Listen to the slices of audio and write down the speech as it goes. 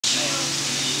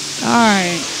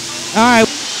Alright. Alright.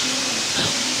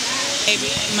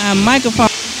 My microphone.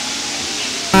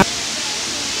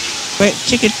 Wait,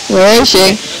 chicken. Where is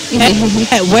she?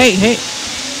 Hey, wait, hey.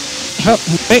 Oh,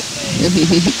 wait.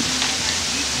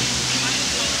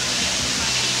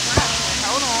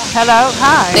 Hello,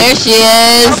 hi. There she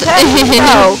is. Okay,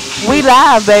 so we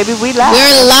live, baby. We live.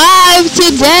 We're live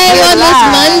today We're on this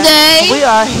live. Monday. We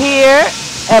are here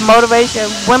at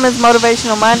Women's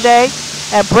Motivational Monday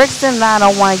at Brixton,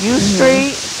 901 U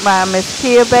Street. My Miss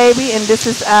Kia, baby, and this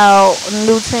is our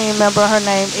new team member. Her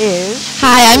name is.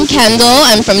 Hi, I'm Kendall.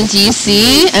 I'm from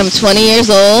DC. I'm 20 years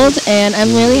old, and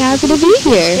I'm really happy to be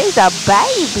here. She's a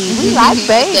baby. We like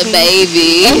babies. The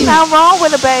baby. There's nothing wrong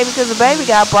with a baby because the baby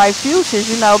got bright futures,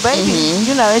 you know, baby.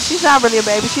 You know, and she's not really a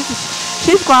baby.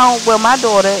 She's grown. Well, my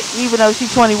daughter, even though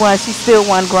she's 21, she's still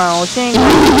one grown. She ain't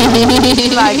grown.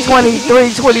 She's like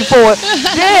 23, 24.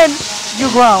 Then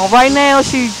you grown. Right now,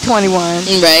 she's 21.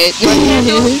 Right.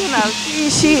 But you know,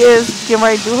 she is getting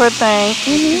ready to do her thing.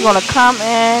 She's gonna come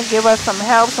in, give us some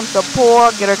help, some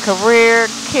support, get her career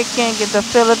kicking, get the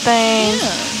feel of things,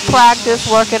 practice,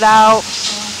 work it out.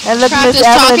 And look, Miss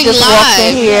Evelyn just walked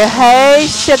in here. Hey,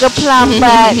 sugar plum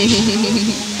back.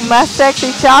 My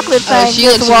sexy chocolate thing she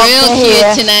just looks walked real in cute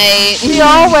here. tonight. She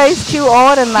always cute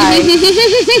all the night.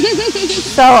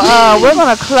 So we're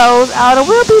gonna close out, and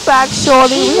we'll be back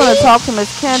shortly. We're gonna talk to Miss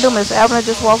Kendall. Miss Evelyn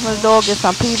just walked in the door, get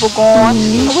some people going.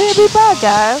 And we'll be back,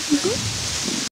 guys.